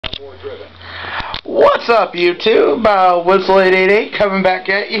What's up, YouTube? Whistle888 coming back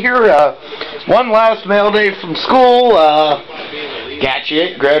at you here. One last mail day from school.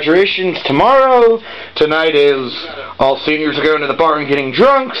 Gotcha. Graduation's tomorrow. Tonight is all seniors are going to the bar and getting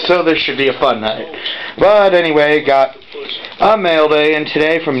drunk, so this should be a fun night. But anyway, got a mail day in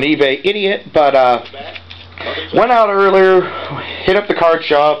today from an eBay idiot, but went out earlier, hit up the card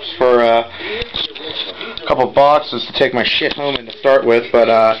shops for a couple boxes to take my shit home and to start with, but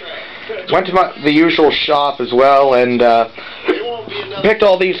went to the usual shop as well and picked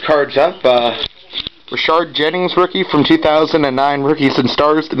all these cards up. Rashard Jennings rookie from 2009 Rookies and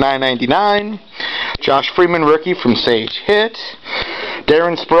Stars to $9.99. Josh Freeman rookie from Sage Hit.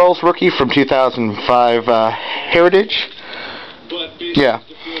 Darren Sproles rookie from 2005 Heritage. Yeah.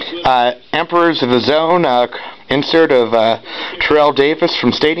 Emperors of the Zone insert of Terrell Davis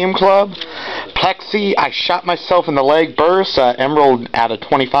from Stadium Club. Plexi, I Shot Myself in the Leg burst, Emerald out of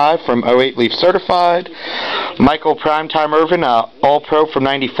 25 from 08 Leaf Certified. Michael Primetime Irvin, All-Pro from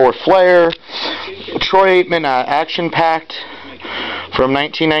 94 Flair. Troy Aikman, Action Packed from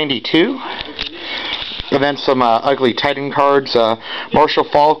 1992. And then some ugly Titan cards. Marshall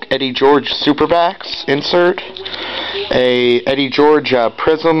Falk, Eddie George Superbacks insert. A Eddie George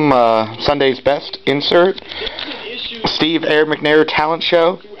Prism Sunday's Best insert. Steve Air McNair Talent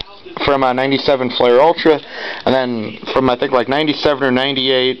Show from 97 Flair Ultra, and then from I think like 97 or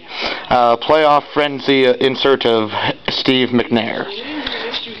 98 Playoff Frenzy insert of Steve McNair.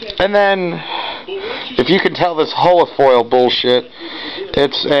 And then, if you can tell this holofoil bullshit,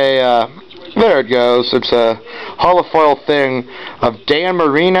 it's a there it goes. It's a holofoil thing of Dan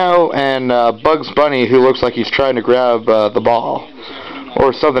Marino and Bugs Bunny, who looks like he's trying to grab the ball.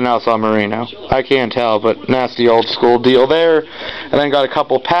 Or something else on Marino. I can't tell, but nasty old school deal there. And then got a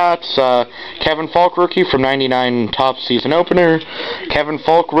couple Pats. Kevin Falk rookie from 99 Top Season Opener. Kevin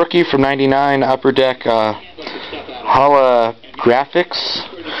Falk rookie from 99 Upper Deck Holographics.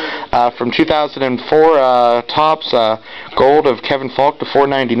 From 2004 Tops Gold of Kevin Falk to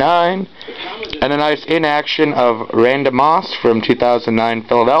 $4.99. And a nice in-action of Random Moss from 2009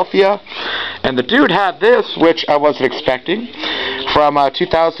 Philadelphia. And the dude had this, which I wasn't expecting, from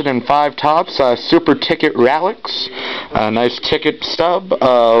 2005 Tops Super Ticket Relics. A nice ticket stub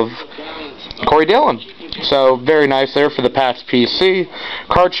of Corey Dillon. So, very nice there for the Pats PC.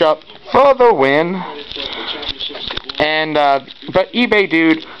 Card shop for the win. And, but eBay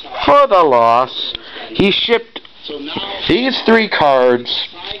dude, for the loss, he shipped these 3 cards,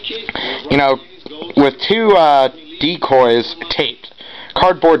 you know, with 2 decoys taped.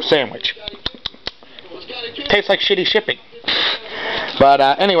 Cardboard sandwich. Tastes like shitty shipping. But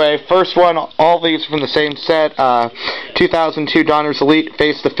anyway, first one, all these from the same set. 2002 Donruss Elite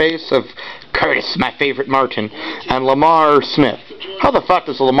face-to-face of Curtis, my favorite Martin, and Lamar Smith. How the fuck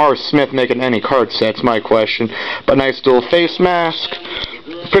does Lamar Smith make in any card set's my question. But nice dual face mask.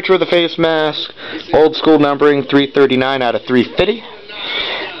 Picture of the face mask. Old school numbering, 339 out of 350.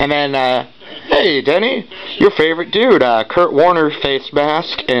 And then, hey, Denny, your favorite dude, Kurt Warner face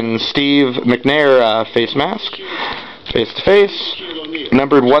mask and Steve McNair face mask. Face-to-face.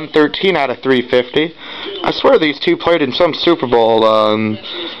 Numbered 113 out of 350. I swear these two played in some Super Bowl.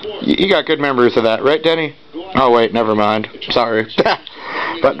 You got good memories of that, right, Denny? Oh, wait, never mind. Sorry.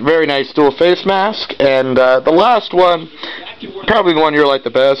 But very nice dual face mask. And the last one, probably the one you like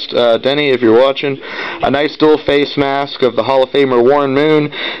the best, Denny, if you're watching. A nice dual face mask of the Hall of Famer Warren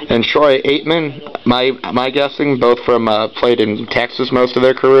Moon and Troy Aikman. My guessing, both from played in Texas most of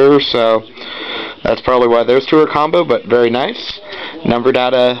their careers, so that's probably why those two are combo, but very nice. Numbered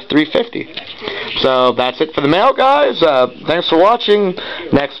out of 350. So that's it for the mail, guys. Thanks for watching.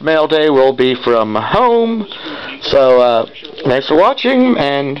 Next mail day will be from home. So thanks for watching,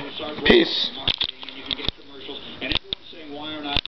 and peace.